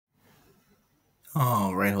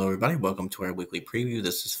All right, hello everybody. Welcome to our weekly preview.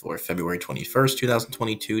 This is for February 21st,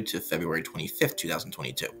 2022 to February 25th,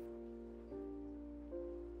 2022.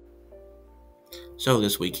 So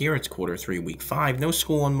this week here, it's quarter 3, week 5. No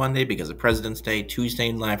school on Monday because of President's Day. Tuesday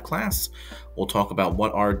in live class, we'll talk about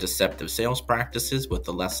what are deceptive sales practices with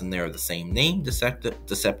the lesson there of the same name, deceptive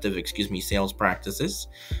sales practices.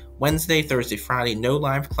 Wednesday, Thursday, Friday, no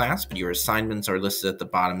live class, but your assignments are listed at the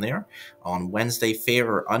bottom there. On Wednesday, fair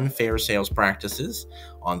or unfair sales practices.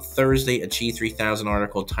 On Thursday, a G3000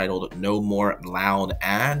 article titled No More Loud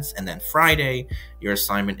Ads. And then Friday, your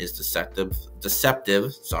assignment is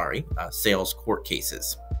deceptive sales court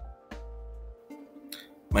cases.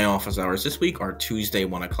 My office hours this week are Tuesday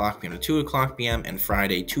 1 o'clock p.m. to 2 o'clock p.m. and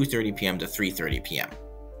Friday 2:30 p.m. to 3:30 p.m.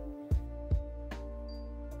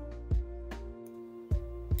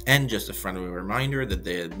 And just a friendly reminder that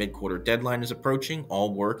the mid-quarter deadline is approaching.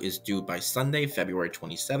 All work is due by Sunday, February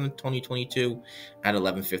 27th, 2022 at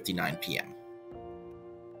 11:59 p.m.